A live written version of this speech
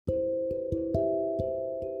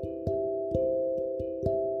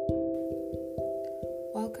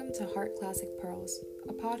Heart Classic Pearls,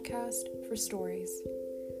 a podcast for stories.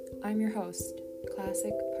 I'm your host,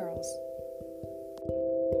 Classic Pearls.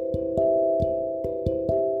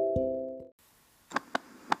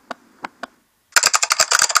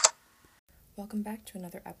 Welcome back to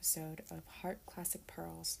another episode of Heart Classic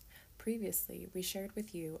Pearls. Previously, we shared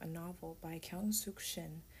with you a novel by Kyung-Suk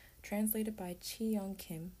Shin, translated by Chi-Young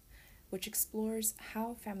Kim, which explores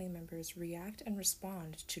how family members react and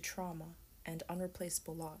respond to trauma and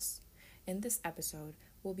unreplaceable loss. In this episode,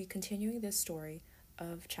 we'll be continuing this story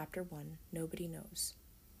of Chapter 1, Nobody Knows.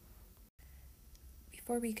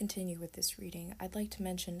 Before we continue with this reading, I'd like to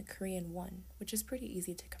mention Korean 1, which is pretty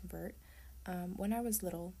easy to convert. When I was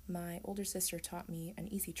little, my older sister taught me an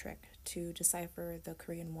easy trick to decipher the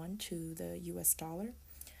Korean 1 to the US dollar.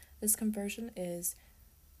 This conversion is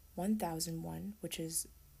 1,001, which is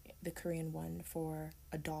the Korean 1 for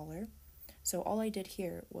 $1. So all I did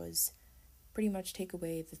here was pretty much take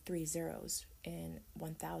away the 3 zeros in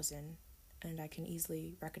 1,000, and I can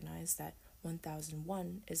easily recognize that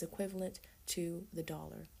 1,001 is equivalent to the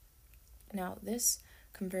dollar. Now, this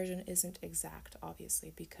conversion isn't exact,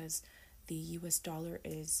 obviously, because the US dollar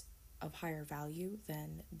is of higher value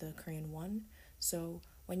than the Korean 1. So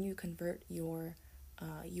when you convert your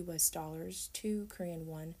US dollars to Korean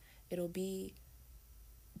 1, it'll be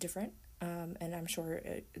different, and I'm sure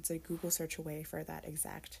it's a Google search away for that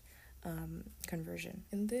exact conversion.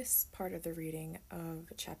 In this part of the reading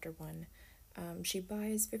of Chapter 1, she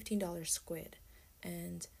buys $15 squid,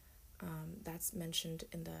 and that's mentioned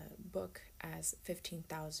in the book as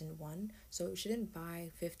 15,001. So she didn't buy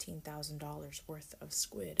 $15,000 worth of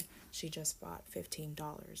squid. She just bought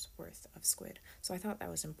 $15 worth of squid. So I thought that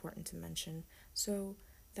was important to mention so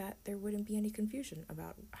that there wouldn't be any confusion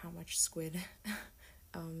about how much squid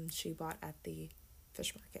she bought at the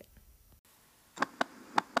fish market.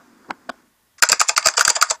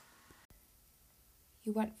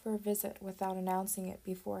 You went for a visit without announcing it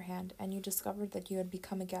beforehand, and you discovered that you had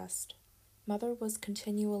become a guest. Mother was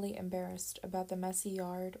continually embarrassed about the messy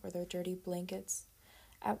yard or the dirty blankets.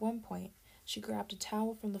 At one point, she grabbed a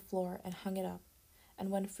towel from the floor and hung it up, and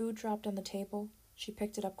when food dropped on the table, she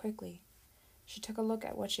picked it up quickly. She took a look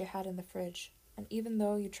at what she had in the fridge, and even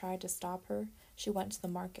though you tried to stop her, she went to the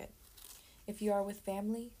market. If you are with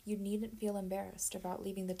family, you needn't feel embarrassed about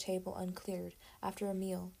leaving the table uncleared after a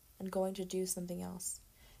meal and going to do something else.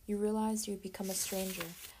 You realized you had become a stranger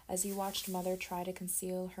as you watched Mother try to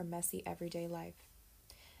conceal her messy everyday life.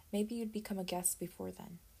 Maybe you'd become a guest before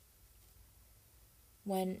then.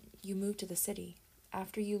 When you moved to the city,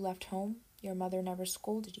 after you left home, your mother never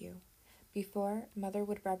scolded you. Before, Mother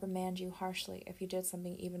would reprimand you harshly if you did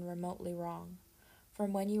something even remotely wrong.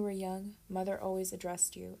 From when you were young, Mother always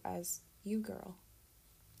addressed you as you girl.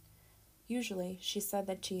 Usually, she said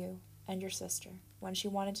that to you and your sister when she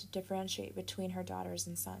wanted to differentiate between her daughters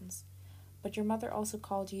and sons. But your mother also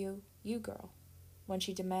called you girl when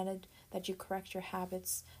she demanded that you correct your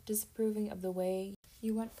habits, disapproving of the way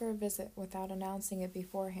you went for a visit without announcing it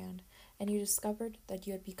beforehand, and you discovered that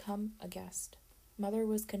you had become a guest. Mother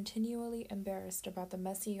was continually embarrassed about the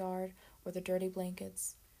messy yard or the dirty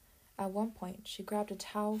blankets. At one point, she grabbed a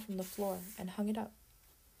towel from the floor and hung it up,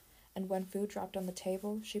 and when food dropped on the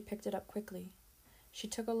table, she picked it up quickly. She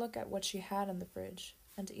took a look at what she had in the fridge,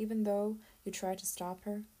 and even though you tried to stop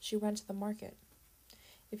her, she went to the market.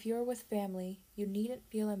 If you're with family, you needn't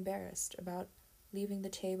feel embarrassed about leaving the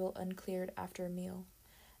table uncleared after a meal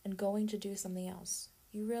and going to do something else.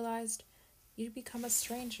 You realized you'd become a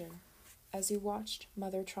stranger as you watched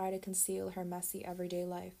Mother try to conceal her messy everyday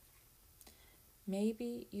life.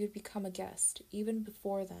 Maybe you'd become a guest even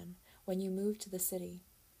before then when you moved to the city.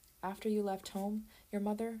 After you left home, your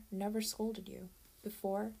mother never scolded you.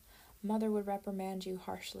 Before, Mother would reprimand you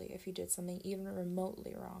harshly if you did something even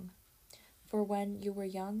remotely wrong. For when you were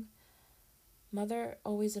young, Mother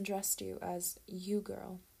always addressed you as you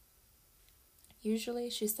girl.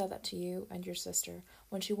 Usually she said that to you and your sister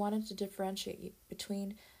when she wanted to differentiate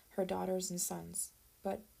between her daughters and sons.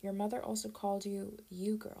 But your mother also called you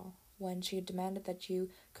girl when she demanded that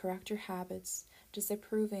you correct your habits,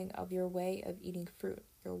 disapproving of your way of eating fruit,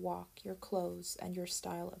 your walk, your clothes, and your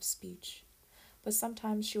style of speech. But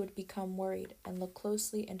sometimes she would become worried and look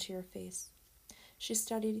closely into your face. She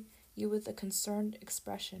studied you with a concerned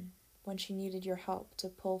expression when she needed your help to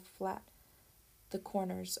pull flat the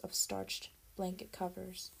corners of starched blanket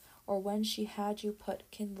covers, or when she had you put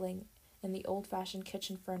kindling in the old-fashioned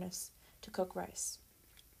kitchen furnace to cook rice.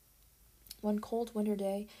 One cold winter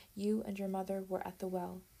day, you and your mother were at the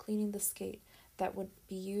well, cleaning the skate that would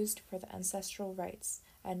be used for the ancestral rites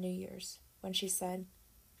at New Year's, when she said,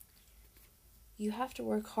 You have to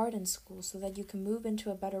work hard in school so that you can move into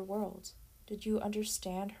a better world. Did you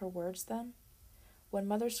understand her words then? When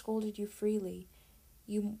mother scolded you freely,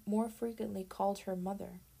 you more frequently called her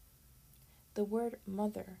mother. The word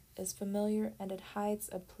mother is familiar and it hides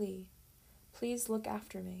a plea. Please look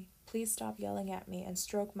after me. Please stop yelling at me and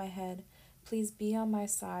stroke my head. Please be on my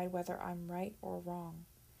side whether I'm right or wrong.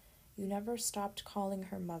 You never stopped calling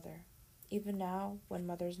her mother, even now when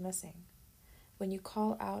mother's missing. When you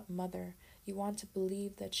call out mother, you want to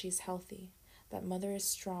believe that she's healthy, that mother is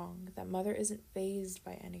strong, that mother isn't fazed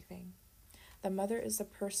by anything. That mother is the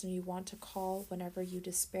person you want to call whenever you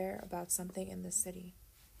despair about something in the city.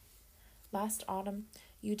 Last autumn,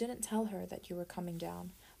 you didn't tell her that you were coming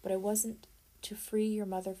down, but it wasn't to free your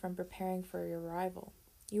mother from preparing for your arrival.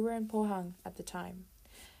 You were in Pohang at the time.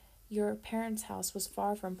 Your parents' house was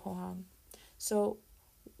far from Pohang, so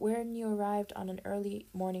when you arrived on an early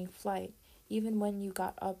morning flight, even when you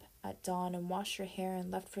got up at dawn and washed your hair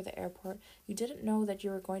and left for the airport, you didn't know that you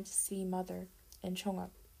were going to see mother in Chongup.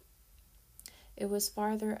 It was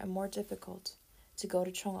farther and more difficult to go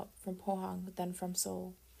to Chongup from Pohang than from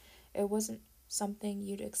Seoul. It wasn't something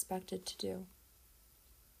you'd expected to do.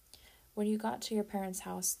 When you got to your parents'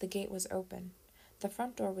 house, the gate was open. The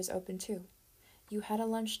front door was open too. You had a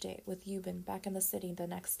lunch date with Yubin back in the city the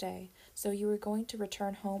next day, so you were going to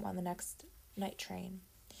return home on the next night train.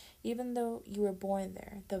 Even though you were born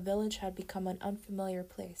there, the village had become an unfamiliar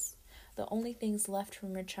place. The only things left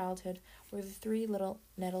from your childhood were the 3 little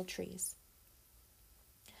nettle trees.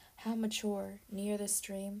 How mature, near the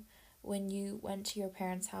stream, when you went to your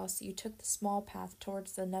parents' house, you took the small path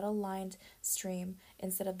towards the nettle-lined stream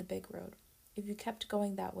instead of the big road. If you kept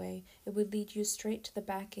going that way, it would lead you straight to the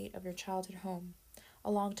back gate of your childhood home.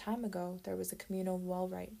 A long time ago, there was a communal well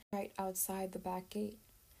right outside the back gate.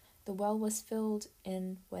 The well was filled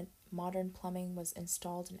in when modern plumbing was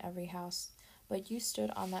installed in every house, but you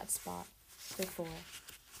stood on that spot before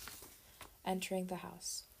entering the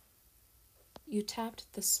house. You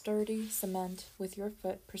tapped the sturdy cement with your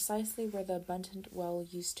foot precisely where the abundant well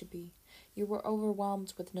used to be. You were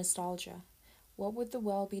overwhelmed with nostalgia. What would the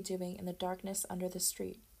well be doing in the darkness under the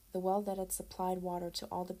street, the well that had supplied water to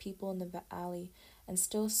all the people in the alley and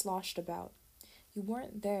still sloshed about? You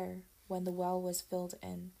weren't there when the well was filled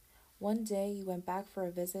in. One day you went back for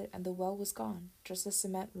a visit and the well was gone, just the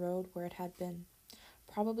cement road where it had been.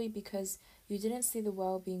 Probably because you didn't see the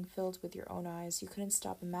well being filled with your own eyes, you couldn't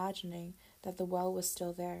stop imagining that the well was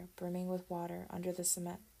still there, brimming with water under the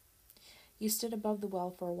cement. You stood above the well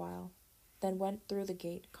for a while, then went through the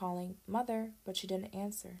gate, calling, "Mother," but she didn't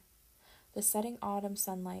answer. The setting autumn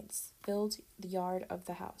sunlights filled the yard of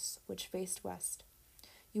the house, which faced west.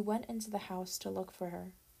 You went into the house to look for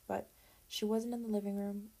her, but she wasn't in the living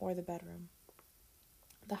room or the bedroom.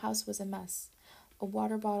 The house was a mess. A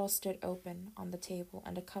water bottle stood open on the table,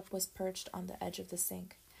 and a cup was perched on the edge of the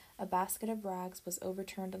sink. A basket of rags was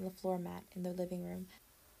overturned on the floor mat in the living room,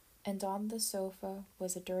 and on the sofa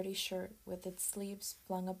was a dirty shirt with its sleeves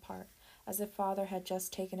flung apart, as if father had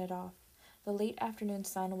just taken it off. The late afternoon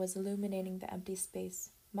sun was illuminating the empty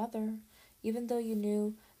space. "Mother!" Even though you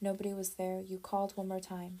knew nobody was there, you called one more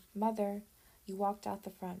time. "Mother!" You walked out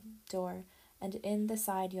the front door, and in the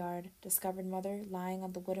side yard discovered mother lying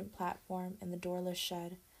on the wooden platform in the doorless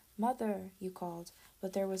shed. "Mother!" you called,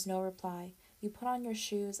 but there was no reply. You put on your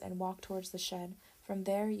shoes and walked towards the shed. From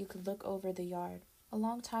there you could look over the yard. A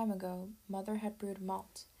long time ago, mother had brewed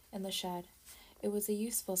malt in the shed. It was a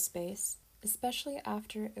useful space, especially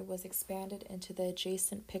after it was expanded into the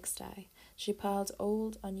adjacent pigsty. She piled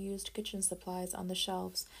old, unused kitchen supplies on the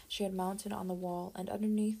shelves she had mounted on the wall, and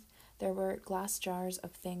underneath there were glass jars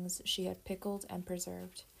of things she had pickled and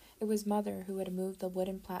preserved. It was mother who had moved the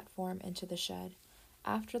wooden platform into the shed.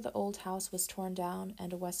 After the old house was torn down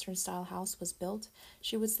and a Western-style house was built,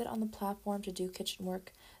 she would sit on the platform to do kitchen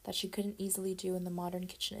work that she couldn't easily do in the modern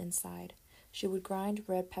kitchen inside. She would grind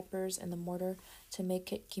red peppers in the mortar to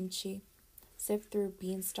make it kimchi, sift through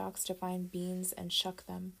bean stalks to find beans and shuck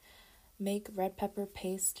them, make red pepper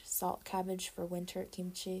paste, salt cabbage for winter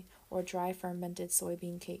kimchi, or dry fermented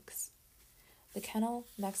soybean cakes. The kennel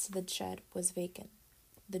next to the shed was vacant,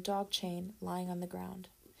 the dog chain lying on the ground.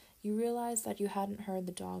 You realized that you hadn't heard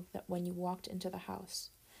the dog when you walked into the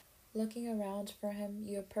house. Looking around for him,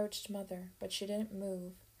 you approached mother, but she didn't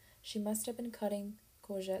move. She must have been cutting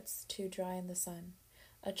courgettes to dry in the sun.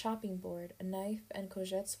 A chopping board, a knife, and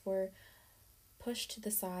courgettes were pushed to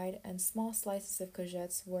the side, and small slices of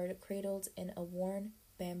courgettes were cradled in a worn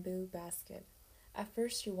bamboo basket. At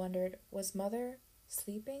first you wondered, was mother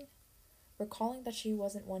sleeping? Recalling that she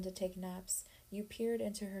wasn't one to take naps, you peered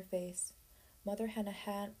into her face. Mother had a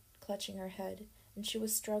hand clutching her head, and she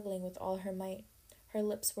was struggling with all her might. Her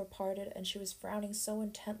lips were parted, and she was frowning so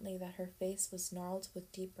intently that her face was gnarled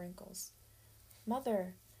with deep wrinkles.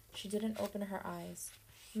 Mother! She didn't open her eyes.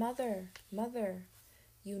 Mother! Mother!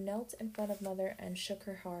 You knelt in front of Mother and shook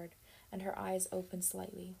her hard, and her eyes opened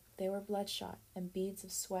slightly. They were bloodshot, and beads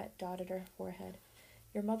of sweat dotted her forehead.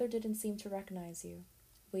 Your mother didn't seem to recognize you.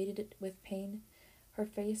 Weighted with pain, her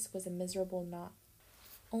face was a miserable knot.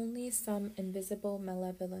 Only some invisible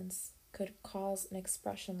malevolence could cause an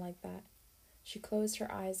expression like that. She closed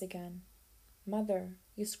her eyes again. Mother!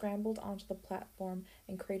 You scrambled onto the platform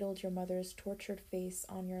and cradled your mother's tortured face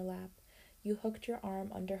on your lap. You hooked your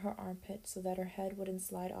arm under her armpit so that her head wouldn't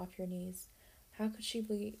slide off your knees. How could she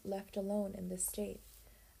be left alone in this state?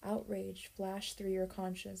 Outrage flashed through your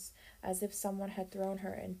conscience, as if someone had thrown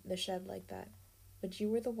her in the shed like that. But you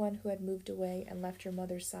were the one who had moved away and left your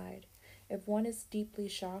mother's side. If one is deeply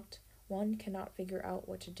shocked, one cannot figure out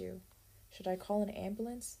what to do. Should I call an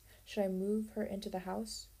ambulance? Should I move her into the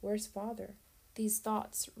house? Where's Father? These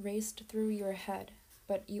thoughts raced through your head,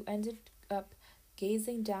 but you ended up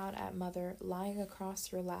gazing down at Mother lying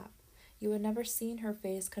across your lap. You had never seen her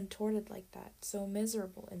face contorted like that, so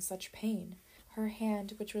miserable in such pain. Her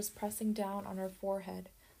hand, which was pressing down on her forehead,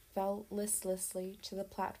 fell listlessly to the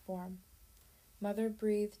platform. Mother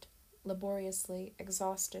breathed laboriously,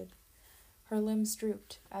 exhausted. Her limbs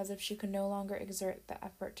drooped, as if she could no longer exert the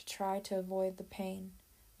effort to try to avoid the pain.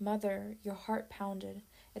 Mother, your heart pounded.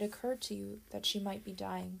 It occurred to you that she might be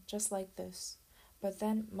dying, just like this. But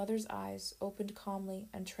then Mother's eyes opened calmly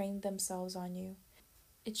and trained themselves on you.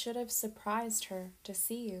 It should have surprised her to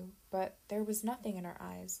see you, but there was nothing in her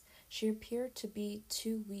eyes. She appeared to be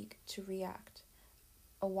too weak to react.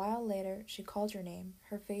 A while later, she called your name,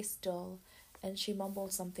 her face dull, and she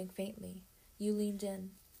mumbled something faintly. You leaned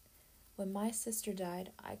in. When my sister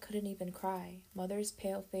died, I couldn't even cry. Mother's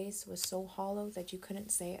pale face was so hollow that you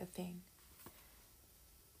couldn't say a thing.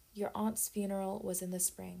 Your aunt's funeral was in the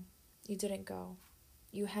spring. You didn't go.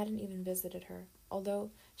 You hadn't even visited her,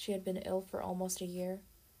 although she had been ill for almost a year.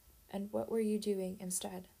 And what were you doing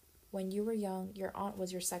instead? When you were young, your aunt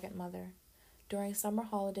was your second mother. During summer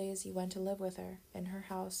holidays, you went to live with her, in her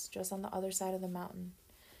house, just on the other side of the mountain.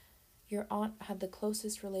 Your aunt had the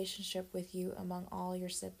closest relationship with you among all your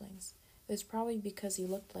siblings. It was probably because you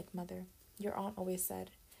looked like Mother. Your aunt always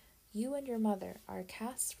said, "You and your mother are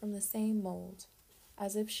cast from the same mold."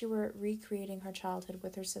 As if she were recreating her childhood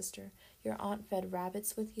with her sister, your aunt fed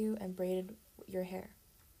rabbits with you and braided your hair.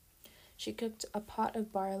 She cooked a pot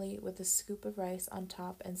of barley with a scoop of rice on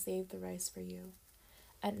top and saved the rice for you.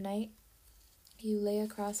 At night, you lay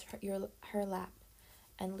across her lap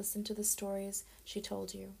and listened to the stories she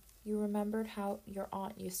told you. You remembered how your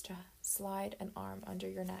aunt used to slide an arm under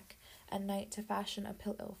your neck at night to fashion a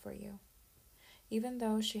pillow for you. Even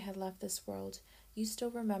though she had left this world, you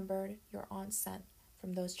still remembered your aunt's scent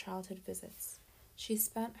from those childhood visits. She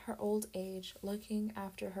spent her old age looking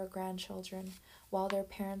after her grandchildren while their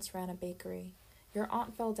parents ran a bakery. Your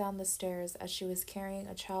aunt fell down the stairs as she was carrying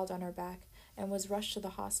a child on her back and was rushed to the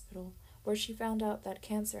hospital, where she found out that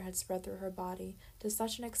cancer had spread through her body to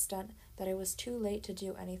such an extent that it was too late to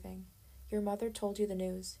do anything. Your mother told you the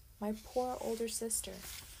news. My poor older sister.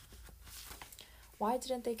 Why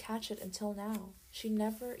didn't they catch it until now? She'd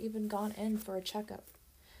never even gone in for a checkup.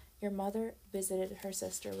 Your mother visited her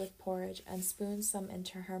sister with porridge and spooned some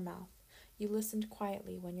into her mouth. You listened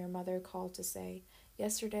quietly when your mother called to say,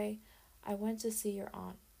 "Yesterday, I went to see your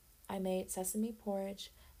aunt. I made sesame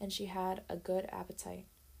porridge, and she had a good appetite."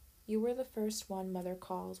 You were the first one Mother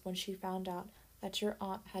called when she found out that your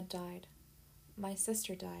aunt had died. "My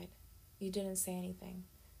sister died." You didn't say anything.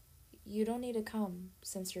 "You don't need to come,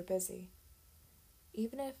 since you're busy."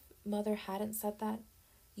 Even if Mother hadn't said that,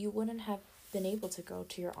 you wouldn't have been able to go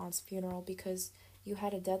to your aunt's funeral because you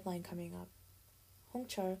had a deadline coming up.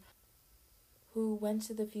 Hongchul, who went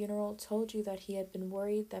to the funeral, told you that he had been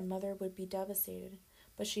worried that Mother would be devastated,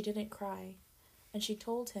 but she didn't cry, and she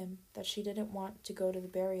told him that she didn't want to go to the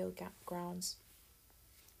burial grounds.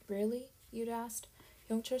 "Really?" you'd asked.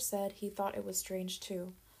 Hongchul said he thought it was strange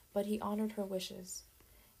too, but he honored her wishes.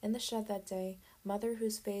 In the shed that day, Mother,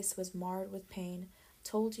 whose face was marred with pain,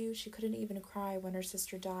 told you she couldn't even cry when her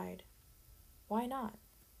sister died. "Why not?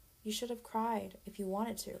 You should have cried if you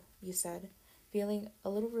wanted to," you said, feeling a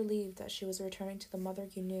little relieved that she was returning to the mother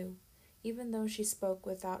you knew, even though she spoke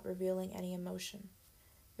without revealing any emotion.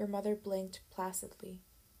 Your mother blinked placidly.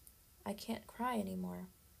 "I can't cry anymore."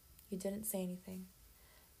 You didn't say anything.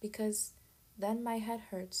 "Because then my head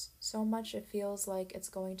hurts so much it feels like it's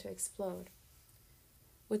going to explode."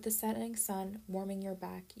 With the setting sun warming your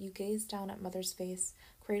back, you gazed down at Mother's face,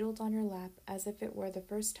 cradled on your lap as if it were the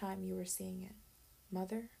first time you were seeing it.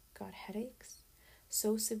 Mother got headaches?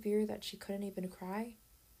 So severe that she couldn't even cry?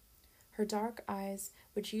 Her dark eyes,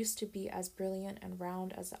 which used to be as brilliant and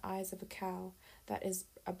round as the eyes of a cow that is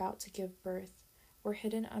about to give birth, were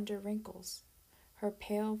hidden under wrinkles. Her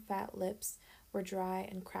pale, fat lips were dry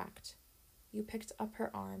and cracked. You picked up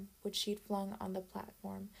her arm, which she'd flung on the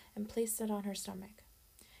platform, and placed it on her stomach.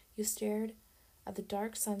 You stared at the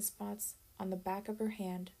dark sunspots on the back of her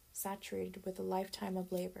hand, saturated with a lifetime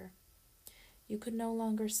of labor. You could no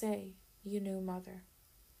longer say you knew Mother.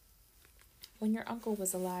 When your uncle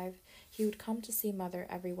was alive, he would come to see Mother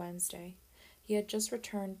every Wednesday. He had just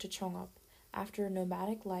returned to Chongop after a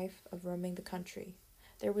nomadic life of roaming the country.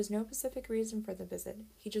 There was no specific reason for the visit.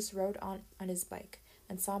 He just rode on his bike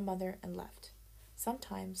and saw Mother and left.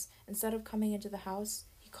 Sometimes, instead of coming into the house,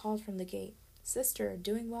 he called from the gate, "Sister,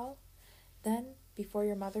 doing well?" Then, before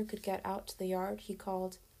your mother could get out to the yard, he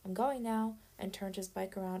called, "I'm going now," and turned his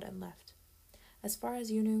bike around and left. As far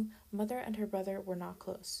as you knew, Mother and her brother were not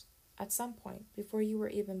close. At some point, before you were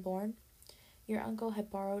even born, your uncle had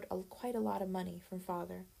borrowed quite a lot of money from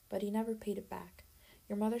Father, but he never paid it back.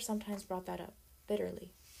 Your mother sometimes brought that up,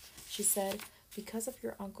 bitterly. She said, because of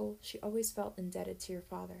your uncle, she always felt indebted to your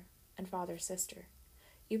father and Father's sister.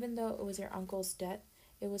 Even though it was your uncle's debt,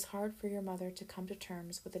 it was hard for your mother to come to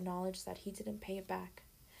terms with the knowledge that he didn't pay it back.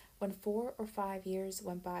 When 4 or 5 years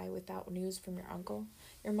went by without news from your uncle,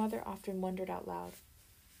 your mother often wondered out loud,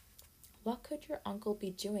 what could your uncle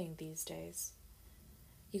be doing these days?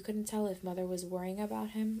 You couldn't tell if Mother was worrying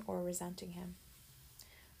about him or resenting him.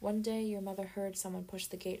 One day your mother heard someone push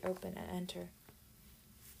the gate open and enter,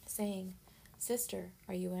 saying, "Sister,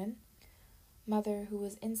 are you in?" Mother, who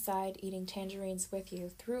was inside eating tangerines with you,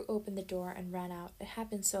 threw open the door and ran out. It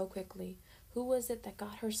happened so quickly. Who was it that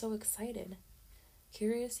got her so excited?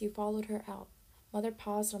 Curious, you followed her out. Mother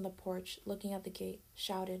paused on the porch, looking at the gate,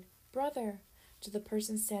 shouted, "Brother!" to the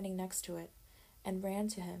person standing next to it, and ran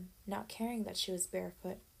to him, not caring that she was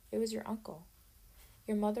barefoot. It was your uncle.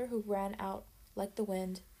 Your mother, who ran out like the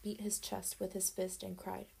wind, beat his chest with his fist and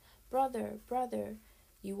cried, "Brother! Brother!"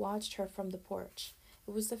 You watched her from the porch.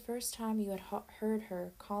 It was the first time you had heard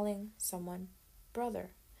her calling someone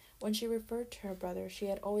brother. When she referred to her brother, she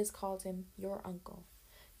had always called him your uncle.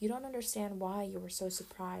 You don't understand why you were so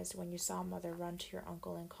surprised when you saw Mother run to your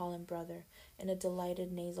uncle and call him brother in a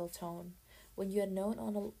delighted nasal tone, when you had known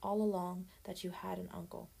all along that you had an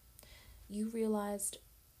uncle. You realized,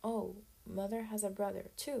 oh, Mother has a brother,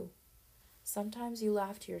 too. Sometimes you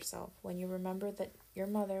laugh to yourself when you remember that your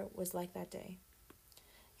mother was like that day.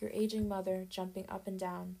 Your aging mother jumping up and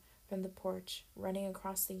down from the porch, running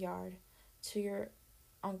across the yard to your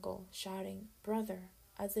uncle, shouting, "Brother,"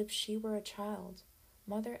 as if she were a child.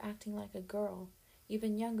 Mother acting like a girl,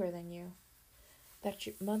 even younger than you. That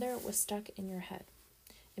your mother was stuck in your head.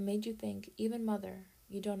 It made you think, even Mother,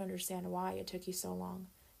 you don't understand why it took you so long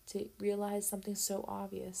to realize something so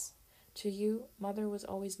obvious. To you, Mother was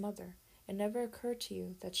always Mother. It never occurred to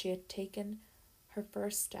you that she had taken her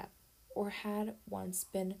first step, or had once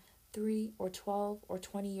been 3 or 12 or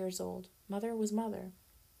 20 years old. Mother was Mother.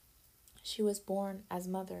 She was born as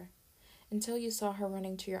Mother. Until you saw her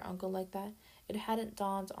running to your uncle like that, it hadn't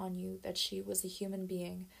dawned on you that she was a human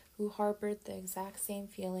being who harbored the exact same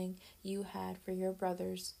feeling you had for your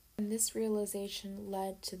brothers. And this realization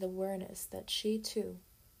led to the awareness that she, too,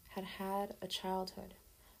 had had a childhood.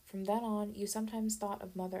 From then on, you sometimes thought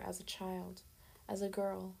of Mother as a child, as a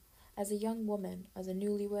girl, as a young woman, as a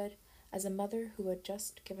newlywed, as a mother who had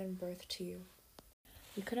just given birth to you.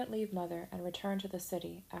 You couldn't leave Mother and return to the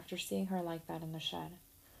city after seeing her like that in the shed.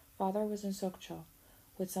 Father was in Sokcho,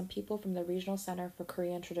 with some people from the Regional Center for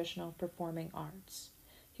Korean Traditional Performing Arts.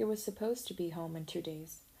 He was supposed to be home in 2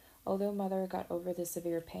 days. Although Mother got over the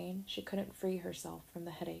severe pain, she couldn't free herself from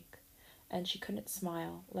the headache, and she couldn't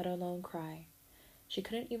smile, let alone cry. She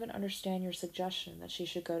couldn't even understand your suggestion that she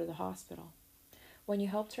should go to the hospital. When you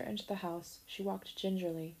helped her into the house, she walked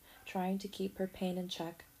gingerly, trying to keep her pain in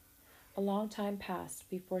check. A long time passed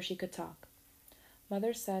before she could talk.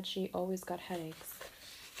 Mother said she always got headaches,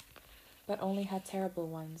 but only had terrible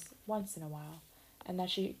ones once in a while, and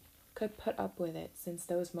that she could put up with it since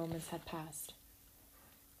those moments had passed.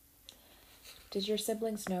 Did your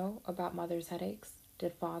siblings know about Mother's headaches?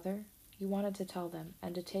 Did Father? You wanted to tell them,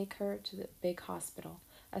 and to take her to the big hospital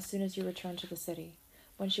as soon as you returned to the city,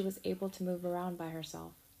 when she was able to move around by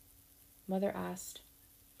herself. Mother asked,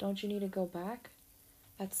 "Don't you need to go back?"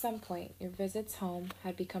 At some point, your visits home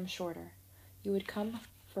had become shorter. You would come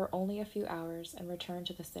for only a few hours and return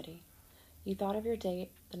to the city. You thought of your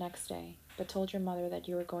date the next day, but told your mother that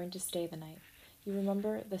you were going to stay the night. You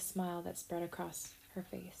remember the smile that spread across her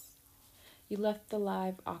face. You left the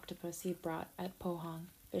live octopus you brought at Pohang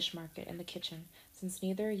fish market in the kitchen, since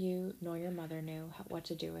neither you nor your mother knew what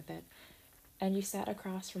to do with it, and you sat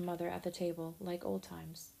across from Mother at the table like old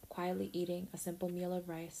times, quietly eating a simple meal of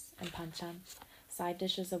rice and panchan, side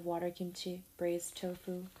dishes of water kimchi, braised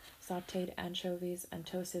tofu, sautéed anchovies, and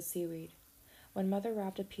toasted seaweed. When Mother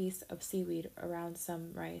wrapped a piece of seaweed around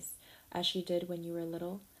some rice, as she did when you were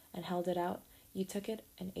little, and held it out, you took it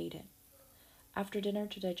and ate it. After dinner,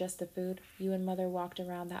 to digest the food, you and Mother walked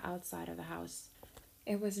around the outside of the house.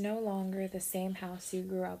 It was no longer the same house you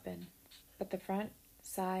grew up in, but the front,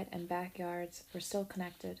 side, and backyards were still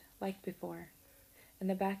connected, like before. In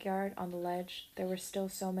the backyard, on the ledge, there were still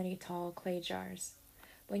so many tall clay jars.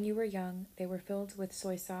 When you were young, they were filled with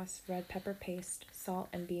soy sauce, red pepper paste, salt,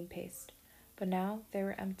 and bean paste. But now they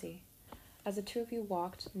were empty. As the two of you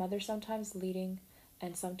walked, Mother sometimes leading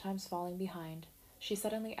and sometimes falling behind, she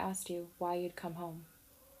suddenly asked you why you'd come home.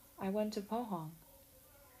 I went to Pohang.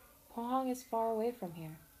 Pohang is far away from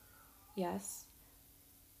here. Yes,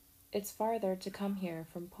 it's farther to come here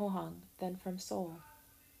from Pohang than from Seoul.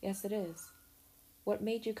 Yes, it is. What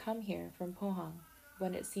made you come here from Pohang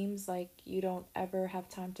when it seems like you don't ever have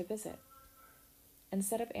time to visit?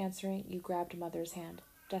 Instead of answering, you grabbed Mother's hand,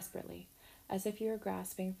 desperately, as if you were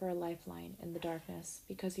grasping for a lifeline in the darkness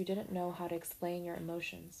because you didn't know how to explain your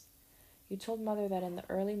emotions. You told Mother that in the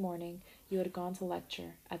early morning you had gone to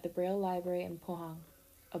lecture at the Braille Library in Pohang.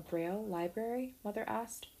 A Braille library? Mother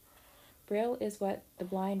asked. Braille is what the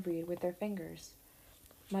blind read with their fingers.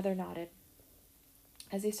 Mother nodded.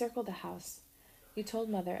 As you circled the house, you told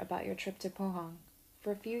Mother about your trip to Pohang.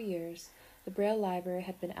 For a few years, the Braille Library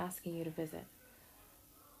had been asking you to visit,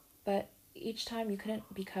 but each time you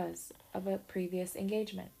couldn't because of a previous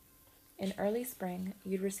engagement. In early spring,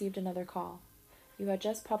 you'd received another call. You had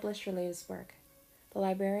just published your latest work. The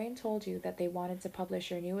librarian told you that they wanted to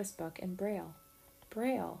publish your newest book in Braille.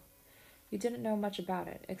 Braille! You didn't know much about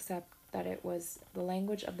it, except that it was the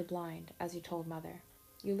language of the blind, as you told Mother.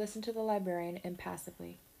 You listened to the librarian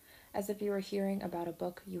impassively, as if you were hearing about a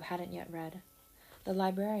book you hadn't yet read. The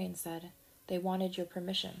librarian said they wanted your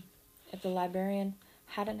permission. If the librarian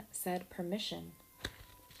hadn't said permission,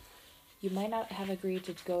 you might not have agreed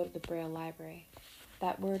to go to the Braille Library.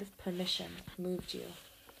 That word permission moved you.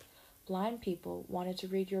 Blind people wanted to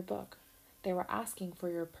read your book. They were asking for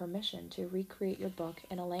your permission to recreate your book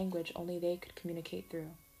in a language only they could communicate through.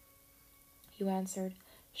 You answered,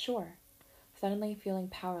 sure, suddenly feeling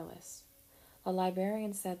powerless. The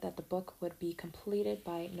librarian said that the book would be completed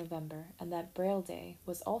by November and that Braille Day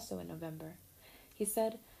was also in November. He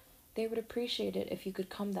said they would appreciate it if you could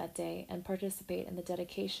come that day and participate in the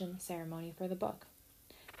dedication ceremony for the book.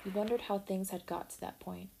 You wondered how things had got to that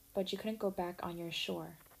point, but you couldn't go back on your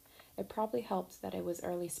shore. It probably helped that it was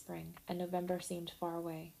early spring, and November seemed far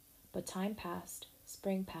away. But time passed,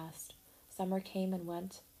 spring passed, summer came and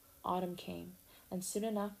went, autumn came, and soon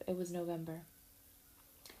enough it was November.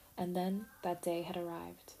 And then that day had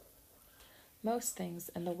arrived. Most things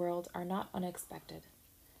in the world are not unexpected,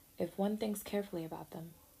 if one thinks carefully about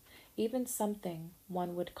them. Even something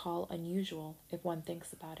one would call unusual if one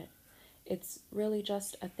thinks about it. It's really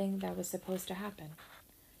just a thing that was supposed to happen.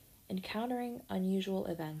 Encountering unusual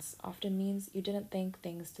events often means you didn't think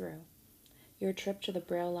things through. Your trip to the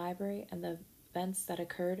Braille Library and the events that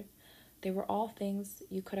occurred, they were all things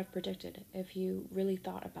you could have predicted if you really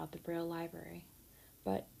thought about the Braille Library.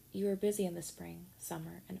 But you were busy in the spring,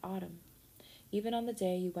 summer, and autumn. Even on the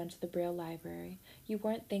day you went to the Braille Library, you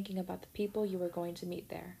weren't thinking about the people you were going to meet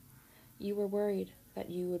there. You were worried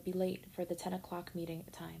that you would be late for the 10 o'clock meeting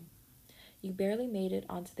time. You barely made it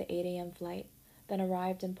onto the 8 a.m. flight, then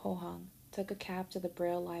arrived in Pohang, took a cab to the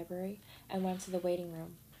Braille Library, and went to the waiting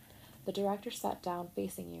room. The director sat down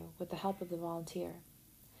facing you with the help of the volunteer.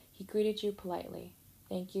 He greeted you politely,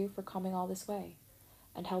 thank you for coming all this way,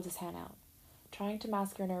 and held his hand out. Trying to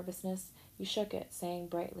mask your nervousness, you shook it, saying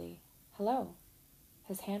brightly, hello.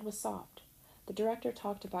 His hand was soft. The director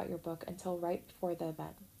talked about your book until right before the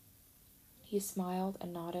event. He smiled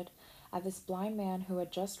and nodded at this blind man who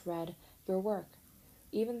had just read your work.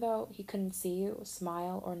 Even though he couldn't see you,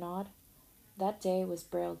 smile, or nod, that day was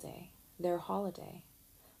Braille Day, their holiday.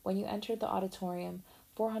 When you entered the auditorium,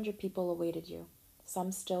 400 people awaited you,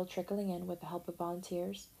 some still trickling in with the help of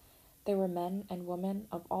volunteers. There were men and women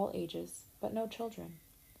of all ages, but no children.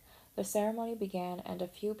 The ceremony began, and a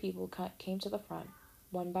few people came to the front,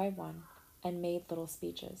 one by one, and made little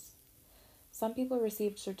speeches. Some people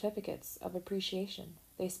received certificates of appreciation.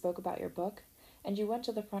 They spoke about your book, and you went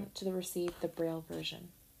to the front to receive the Braille version.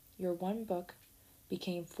 Your one book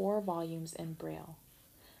became 4 volumes in Braille.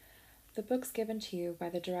 The books given to you by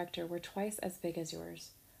the director were twice as big as yours,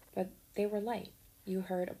 but They were light. You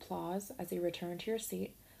heard applause as you returned to your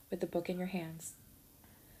seat with the book in your hands.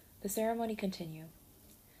 The ceremony continued.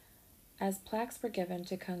 As plaques were given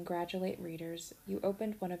to congratulate readers, you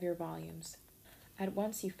opened one of your volumes. At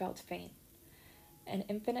once you felt faint. An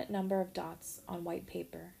infinite number of dots on white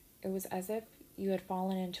paper. It was as if you had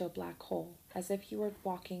fallen into a black hole, as if you were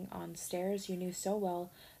walking on stairs you knew so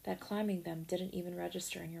well that climbing them didn't even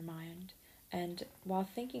register in your mind. And, while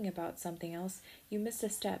thinking about something else, you missed a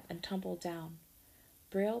step and tumbled down.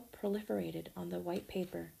 Braille proliferated on the white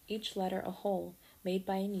paper, each letter a hole made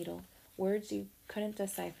by a needle, words you couldn't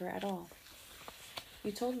decipher at all.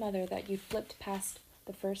 You told Mother that you flipped past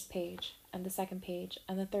the first page, and the second page,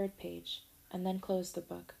 and the third page, and then closed the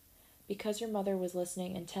book. Because your mother was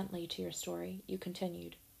listening intently to your story, you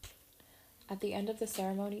continued. At the end of the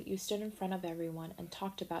ceremony, you stood in front of everyone and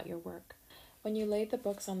talked about your work. When you laid the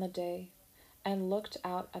books on the day and looked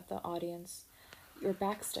out at the audience, your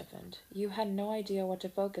back stiffened. You had no idea what to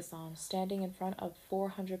focus on, standing in front of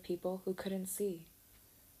 400 people who couldn't see.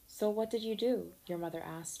 So what did you do? Your mother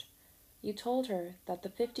asked. You told her that the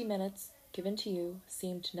 50 minutes given to you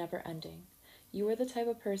seemed never-ending. You were the type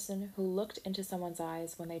of person who looked into someone's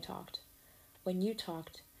eyes when they talked. When you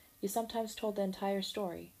talked, you sometimes told the entire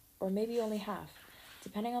story, or maybe only half,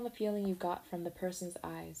 depending on the feeling you got from the person's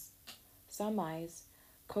eyes. Some eyes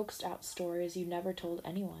coaxed out stories you never told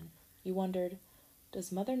anyone. You wondered,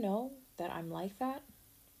 does Mother know that I'm like that?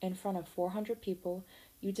 In front of 400 people,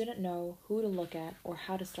 you didn't know who to look at or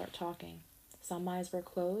how to start talking. Some eyes were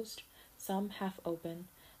closed, some half open,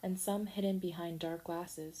 and some hidden behind dark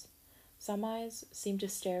glasses. Some eyes seemed to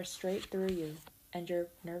stare straight through you and your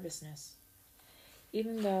nervousness.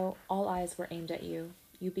 Even though all eyes were aimed at you,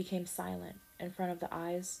 you became silent in front of the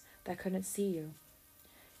eyes that couldn't see you.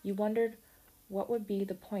 You wondered what would be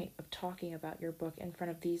the point of talking about your book in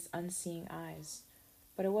front of these unseeing eyes,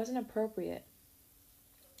 but it wasn't appropriate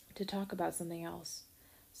to talk about something else,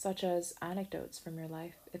 such as anecdotes from your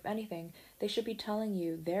life. If anything, they should be telling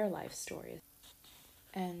you their life stories.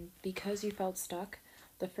 And because you felt stuck,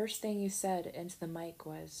 the first thing you said into the mic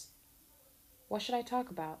was, "What should I talk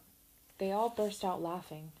about?" They all burst out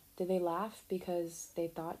laughing. Did they laugh because they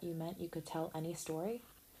thought you meant you could tell any story?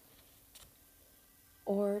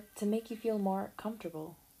 Or to make you feel more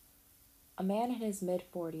comfortable? A man in his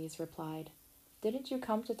mid-40s replied, "Didn't you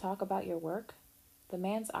come to talk about your work?" The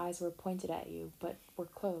man's eyes were pointed at you, but were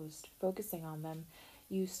closed. Focusing on them,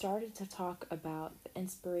 you started to talk about the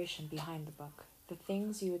inspiration behind the book, the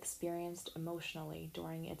things you experienced emotionally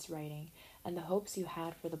during its writing, and the hopes you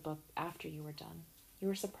had for the book after you were done. You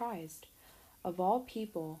were surprised. Of all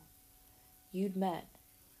people you'd met,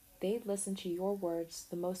 they'd listened to your words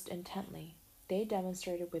the most intently. They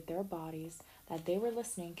demonstrated with their bodies that they were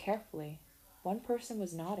listening carefully. One person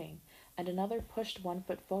was nodding, and another pushed one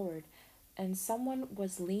foot forward, and someone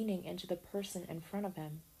was leaning into the person in front of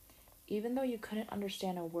him. Even though you couldn't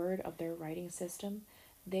understand a word of their writing system,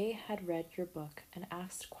 they had read your book and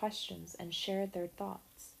asked questions and shared their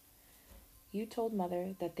thoughts. You told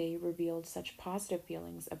Mother that they revealed such positive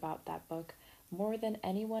feelings about that book more than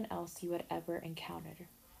anyone else you had ever encountered.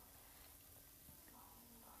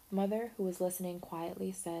 Mother, who was listening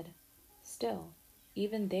quietly, said, "Still,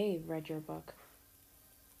 even they read your book."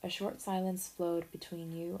 A short silence flowed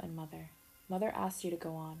between you and Mother. Mother asked you to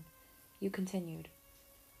go on. You continued.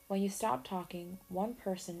 When you stopped talking, one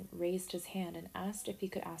person raised his hand and asked if he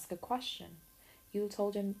could ask a question. You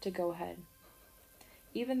told him to go ahead.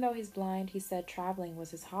 Even though he's blind, he said traveling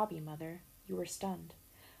was his hobby, Mother. You were stunned.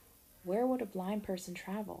 Where would a blind person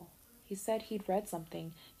travel? He said he'd read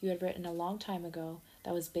something you had written a long time ago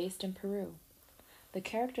that was based in Peru. The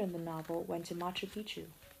character in the novel went to Machu Picchu,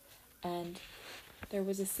 and there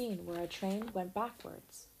was a scene where a train went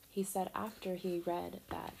backwards. He said after he read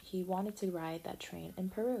that he wanted to ride that train in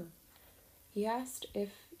Peru. He asked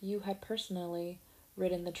if you had personally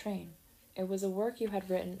ridden the train. It was a work you had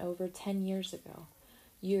written over 10 years ago.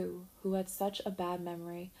 You, who had such a bad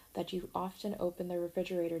memory that you often opened the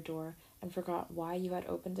refrigerator door and forgot why you had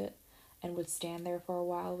opened it, and would stand there for a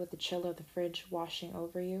while with the chill of the fridge washing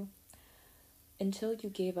over you, until you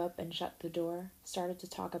gave up and shut the door, started to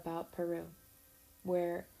talk about Peru,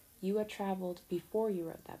 where you had traveled before you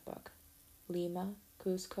wrote that book. Lima,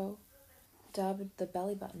 Cusco, dubbed the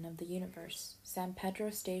belly button of the universe, San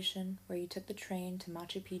Pedro Station, where you took the train to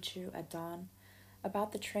Machu Picchu at dawn,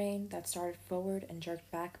 about the train that started forward and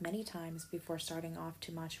jerked back many times before starting off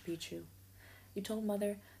to Machu Picchu. You told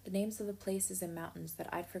Mother the names of the places and mountains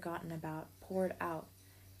that I'd forgotten about poured out,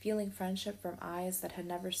 feeling friendship from eyes that had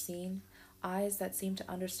never seen, eyes that seemed to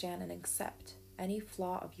understand and accept any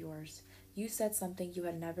flaw of yours. You said something you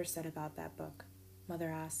had never said about that book. Mother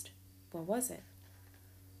asked, What was it?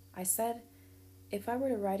 I said, if I were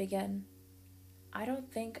to write again, I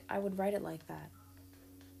don't think I would write it like that.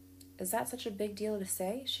 Is that such a big deal to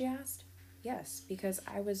say? She asked. Yes, because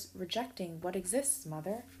I was rejecting what exists,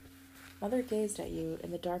 Mother. Mother gazed at you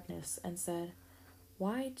in the darkness and said,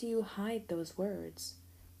 why do you hide those words?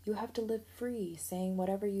 You have to live free, saying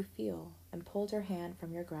whatever you feel, and pulled her hand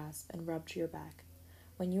from your grasp and rubbed your back.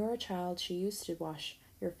 When you were a child, she used to wash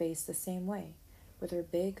your face the same way, with her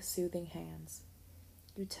big, soothing hands.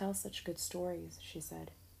 You tell such good stories, she said.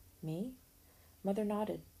 Me? Mother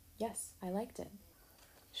nodded. Yes, I liked it.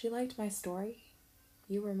 She liked my story.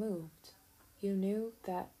 You were moved. You knew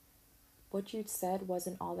that what you'd said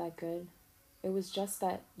wasn't all that good. It was just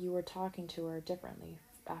that you were talking to her differently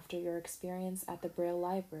after your experience at the Braille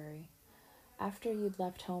Library. After you'd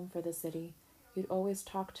left home for the city, you'd always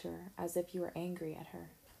talk to her as if you were angry at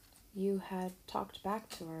her. You had talked back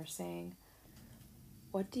to her, saying,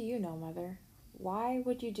 what do you know, Mother? Why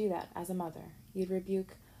would you do that as a mother? You'd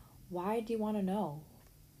rebuke, why do you want to know?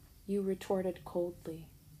 You retorted coldly,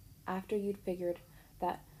 after you'd figured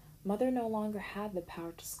that Mother no longer had the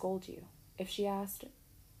power to scold you. If she asked,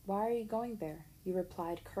 why are you going there? You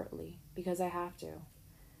replied curtly, because I have to.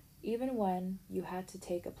 Even when you had to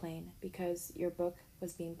take a plane because your book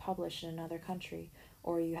was being published in another country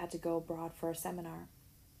or you had to go abroad for a seminar.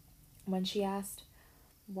 When she asked,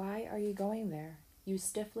 why are you going there? You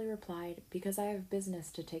stiffly replied, because I have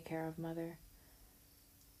business to take care of, Mother.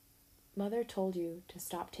 Mother told you to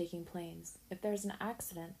stop taking planes. If there's an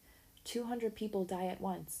accident, 200 people die at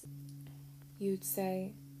once. You'd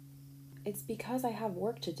say, it's because I have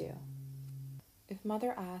work to do. If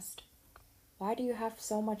Mother asked, why do you have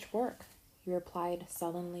so much work? You replied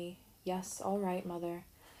sullenly, yes, all right, Mother.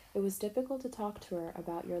 It was difficult to talk to her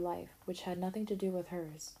about your life, which had nothing to do with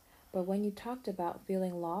hers. But when you talked about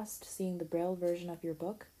feeling lost seeing the Braille version of your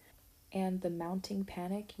book, and the mounting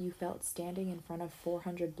panic you felt standing in front of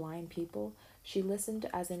 400 blind people, she listened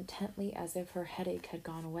as intently as if her headache had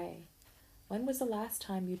gone away. When was the last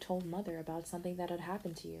time you told Mother about something that had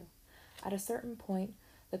happened to you? At a certain point,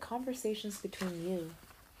 the conversations between you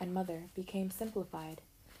and Mother became simplified.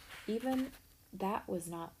 Even that was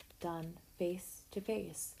not done face to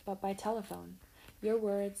face, but by telephone. Your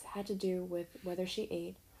words had to do with whether she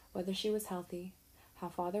ate, whether she was healthy, how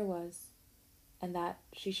Father was, and that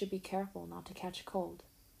she should be careful not to catch a cold,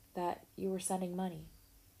 that you were sending money.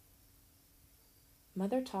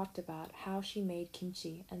 Mother talked about how she made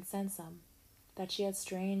kimchi and sent some, that she had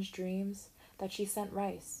strange dreams, that she sent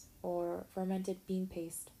rice or fermented bean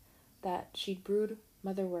paste, that she'd brewed.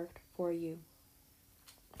 Mother worked for you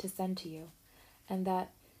to send to you, and that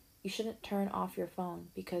you shouldn't turn off your phone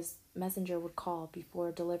because messenger would call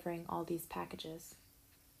before delivering all these packages.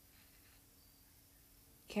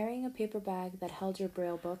 Carrying a paper bag that held your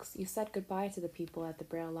Braille books, you said goodbye to the people at the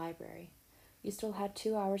Braille Library. You still had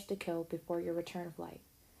 2 hours to kill before your return flight.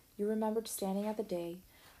 You remembered standing at the day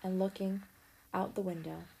and looking out the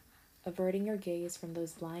window, averting your gaze from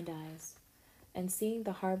those blind eyes, and seeing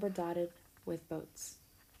the harbor dotted with boats.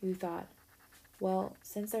 You thought, well,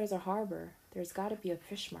 since there's a harbor, there's got to be a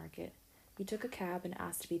fish market. You took a cab and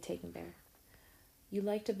asked to be taken there. You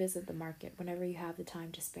like to visit the market whenever you have the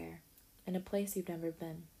time to spare, in a place you've never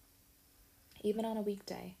been. Even on a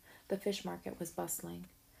weekday, the fish market was bustling.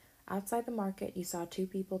 Outside the market, you saw 2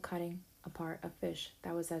 people cutting apart a fish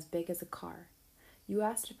that was as big as a car. You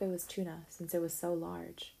asked if it was tuna, since it was so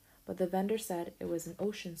large, but the vendor said it was an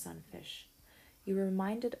ocean sunfish. You were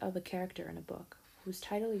reminded of a character in a book, whose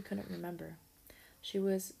title you couldn't remember. She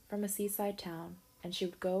was from a seaside town, and she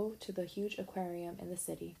would go to the huge aquarium in the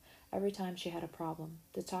city every time she had a problem,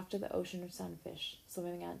 to talk to the ocean sunfish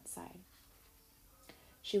swimming outside.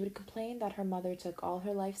 She would complain that her mother took all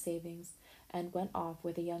her life savings and went off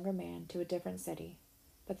with a younger man to a different city,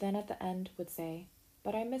 but then at the end would say,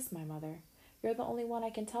 but I miss my mother. You're the only one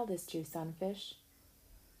I can tell this to, sunfish.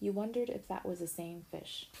 You wondered if that was the same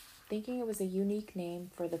fish. Thinking it was a unique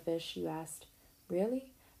name for the fish, you asked,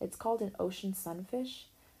 really? It's called an ocean sunfish?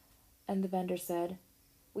 And the vendor said,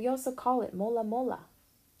 we also call it mola mola.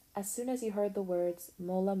 As soon as you heard the words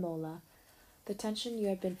mola mola, the tension you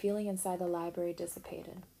had been feeling inside the library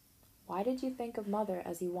dissipated. Why did you think of Mother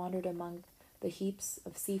as you wandered among the heaps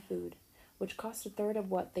of seafood, which cost a third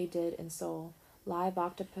of what they did in Seoul? Live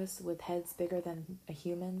octopus with heads bigger than a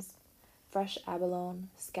human's, fresh abalone,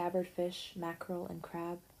 scabbard fish, mackerel, and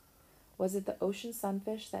crab. Was it the ocean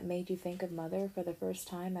sunfish that made you think of Mother for the first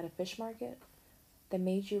time at a fish market? That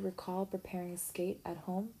made you recall preparing skate at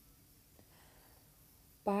home?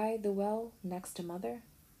 By the well next to Mother?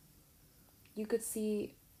 You could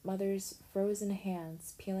see Mother's frozen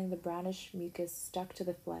hands peeling the brownish mucus stuck to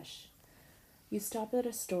the flesh. You stopped at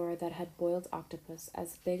a store that had boiled octopus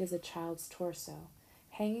as big as a child's torso,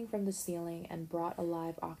 hanging from the ceiling, and brought a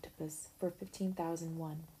live octopus for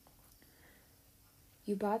 15,001.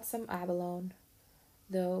 You bought some abalone.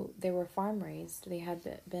 Though they were farm raised, they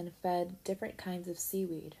had been fed different kinds of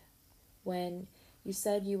seaweed. When you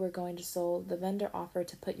said you were going to Seoul, the vendor offered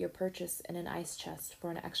to put your purchase in an ice chest for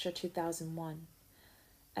an extra 2001.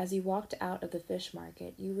 As you walked out of the fish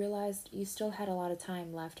market, you realized you still had a lot of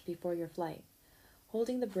time left before your flight.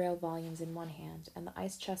 Holding the Braille volumes in one hand and the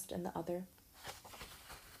ice chest in the other,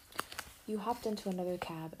 you hopped into another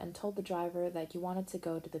cab and told the driver that you wanted to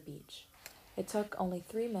go to the beach. It took only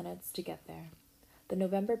 3 minutes to get there. The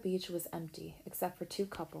November beach was empty, except for 2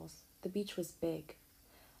 couples. The beach was big.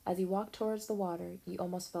 As you walked towards the water, you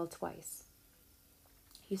almost fell twice.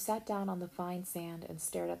 You sat down on the fine sand and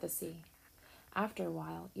stared at the sea. After a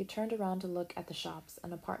while, you turned around to look at the shops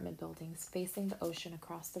and apartment buildings facing the ocean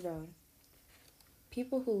across the road.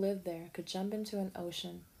 People who lived there could jump into an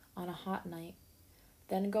ocean on a hot night,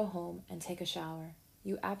 then go home and take a shower.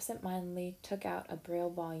 You absent-mindedly took out a Braille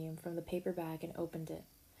volume from the paper bag and opened it.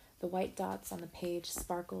 The white dots on the page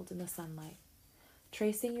sparkled in the sunlight.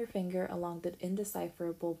 Tracing your finger along the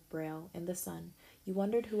indecipherable Braille in the sun, you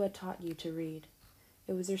wondered who had taught you to read.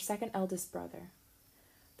 It was your second eldest brother.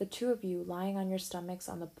 The 2 of you lying on your stomachs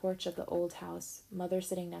on the porch of the old house, mother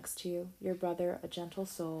sitting next to you, your brother, a gentle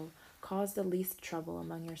soul, caused the least trouble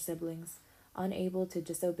among your siblings. Unable to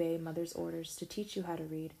disobey mother's orders to teach you how to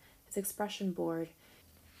read, his expression bored,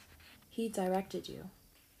 he directed you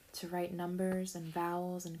to write numbers and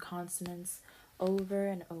vowels and consonants over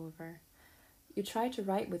and over. You tried to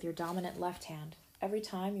write with your dominant left hand. Every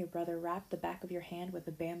time your brother rapped the back of your hand with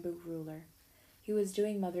a bamboo ruler. He was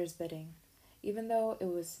doing mother's bidding. Even though it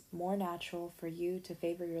was more natural for you to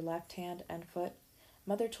favor your left hand and foot,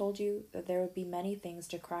 mother told you that there would be many things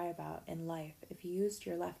to cry about in life if you used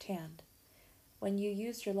your left hand. When you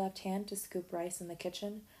used your left hand to scoop rice in the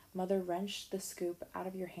kitchen, mother wrenched the scoop out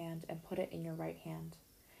of your hand and put it in your right hand.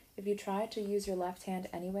 If you tried to use your left hand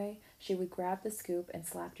anyway, she would grab the scoop and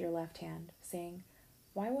slap your left hand, saying,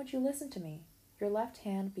 "Why won't you listen to me?" Your left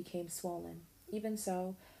hand became swollen. Even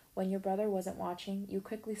so, when your brother wasn't watching, you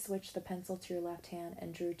quickly switched the pencil to your left hand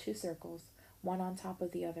and drew 2 circles, one on top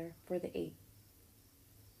of the other, for the 8.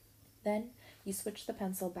 Then you switched the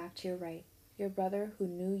pencil back to your right. Your brother, who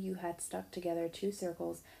knew you had stuck together 2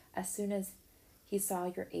 circles as soon as he saw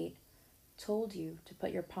your 8, told you to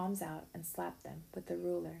put your palms out and slap them with the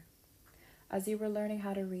ruler. As you were learning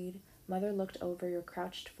how to read, mother looked over your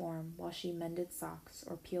crouched form while she mended socks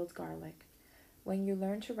or peeled garlic. When you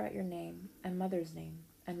learned to write your name and mother's name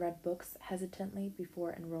and read books hesitantly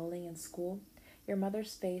before enrolling in school, your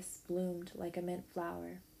mother's face bloomed like a mint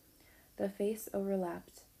flower. The face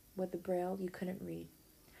overlapped with the Braille you couldn't read.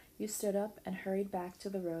 You stood up and hurried back to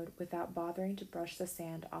the road without bothering to brush the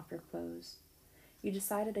sand off your clothes. You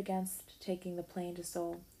decided against taking the plane to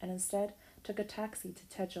Seoul and instead took a taxi to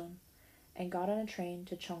Daejeon and got on a train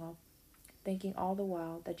to Chungcheon, thinking all the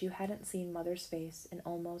while that you hadn't seen mother's face in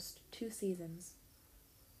almost 2 seasons.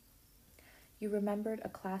 You remembered a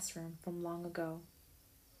classroom from long ago.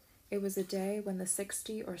 It was a day when the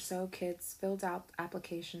 60 or so kids filled out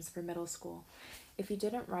applications for middle school. If you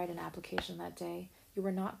didn't write an application that day, you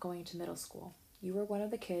were not going to middle school. You were one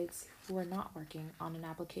of the kids who were not working on an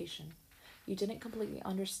application. You didn't completely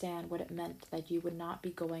understand what it meant that you would not be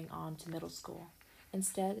going on to middle school.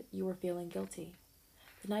 Instead, you were feeling guilty.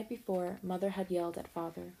 The night before, mother had yelled at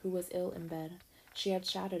father, who was ill in bed. She had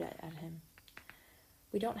shouted at him.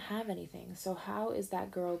 "We don't have anything, so how is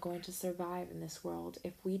that girl going to survive in this world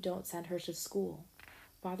if we don't send her to school?"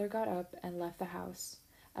 Father got up and left the house,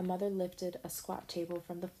 and mother lifted a squat table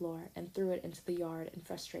from the floor and threw it into the yard in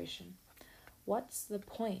frustration. What's the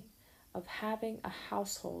point of having a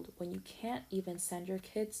household when you can't even send your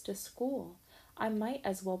kids to school? I might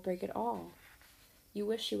as well break it all. You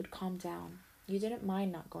wish she would calm down. You didn't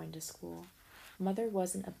mind not going to school. Mother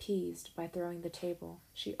wasn't appeased by throwing the table.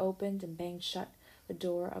 She opened and banged shut the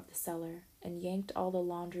door of the cellar and yanked all the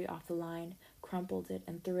laundry off the line, crumpled it,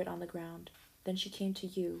 and threw it on the ground. Then she came to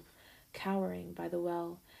you, cowering by the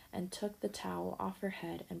well, and took the towel off her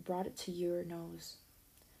head and brought it to your nose.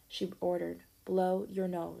 She ordered, "Blow your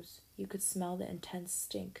nose." You could smell the intense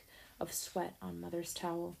stink of sweat on mother's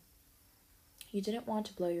towel. You didn't want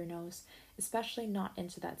to blow your nose, especially not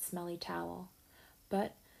into that smelly towel.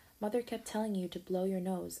 But mother kept telling you to blow your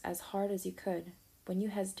nose as hard as you could. When you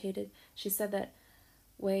hesitated, she said that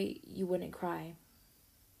way you wouldn't cry.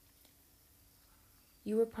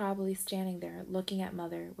 You were probably standing there looking at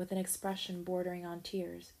mother with an expression bordering on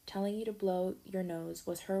tears. Telling you to blow your nose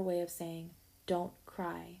was her way of saying, "Don't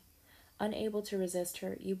cry." Unable to resist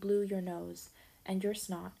her, you blew your nose, and your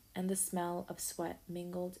snot and the smell of sweat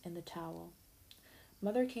mingled in the towel.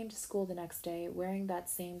 Mother came to school the next day wearing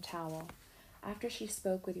that same towel. After she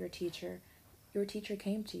spoke with your teacher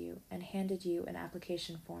came to you and handed you an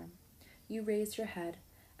application form. You raised your head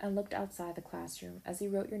and looked outside the classroom as you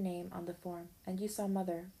wrote your name on the form, and you saw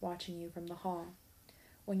Mother watching you from the hall.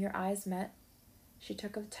 When your eyes met, she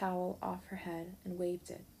took a towel off her head and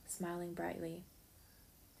waved it, smiling brightly.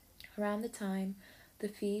 Around the time the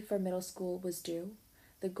fee for middle school was due,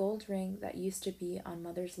 the gold ring that used to be on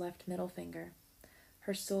Mother's left middle finger,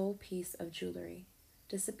 her sole piece of jewelry,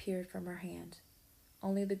 disappeared from her hand.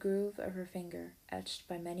 Only the groove of her finger, etched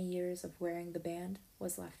by many years of wearing the band,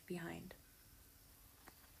 was left behind.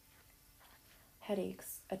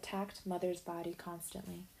 Headaches attacked Mother's body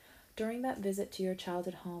constantly. During that visit to your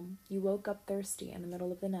childhood home, you woke up thirsty in the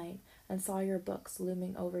middle of the night and saw your books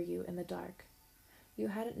looming over you in the dark. You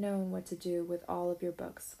hadn't known what to do with all of your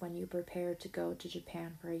books when you prepared to go to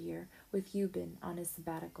Japan for a year with Yubin on his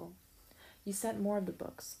sabbatical. You sent more of the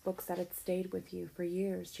books that had stayed with you for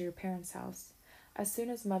years, to your parents' house. As soon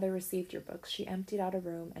as Mother received your books, she emptied out a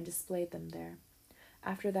room and displayed them there.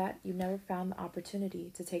 After that, you never found the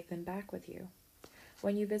opportunity to take them back with you.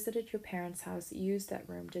 When you visited your parents' house, you used that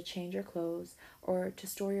room to change your clothes or to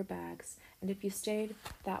store your bags, and if you stayed,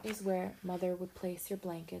 that was where Mother would place your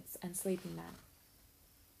blankets and sleeping mat.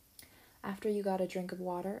 After you got a drink of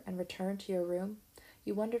water and returned to your room,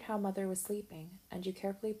 you wondered how Mother was sleeping, and you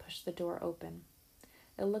carefully pushed the door open.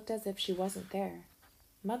 It looked as if she wasn't there.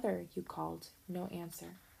 "Mother," you called. No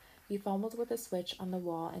answer. You fumbled with a switch on the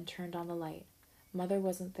wall and turned on the light. Mother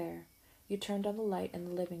wasn't there. You turned on the light in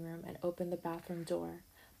the living room and opened the bathroom door,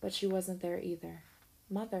 but she wasn't there either.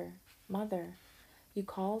 "Mother, Mother." You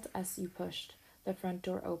called as you pushed the front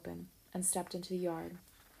door open and stepped into the yard.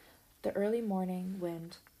 The early morning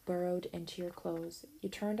wind burrowed into your clothes. You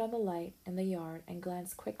turned on the light in the yard and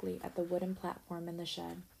glanced quickly at the wooden platform in the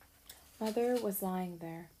shed. Mother was lying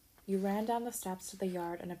there. You ran down the steps to the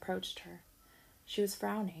yard and approached her. She was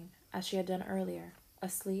frowning, as she had done earlier,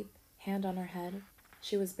 asleep, hand on her head.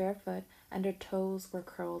 She was barefoot, and her toes were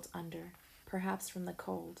curled under, perhaps from the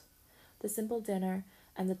cold. The simple dinner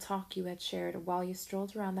and the talk you had shared while you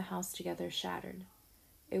strolled around the house together shattered.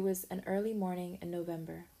 It was an early morning in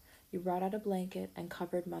November. You brought out a blanket and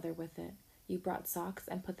covered Mother with it. You brought socks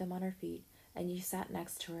and put them on her feet, and you sat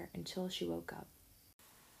next to her until she woke up.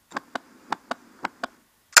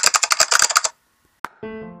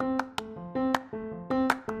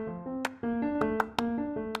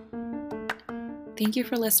 Thank you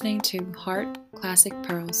for listening to Heart Classic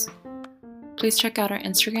Pearls. Please check out our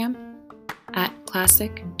Instagram at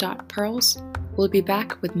classic.pearls. We'll be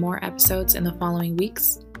back with more episodes in the following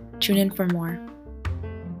weeks. Tune in for more.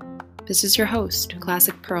 This is your host,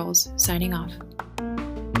 Classic Pearls, signing off.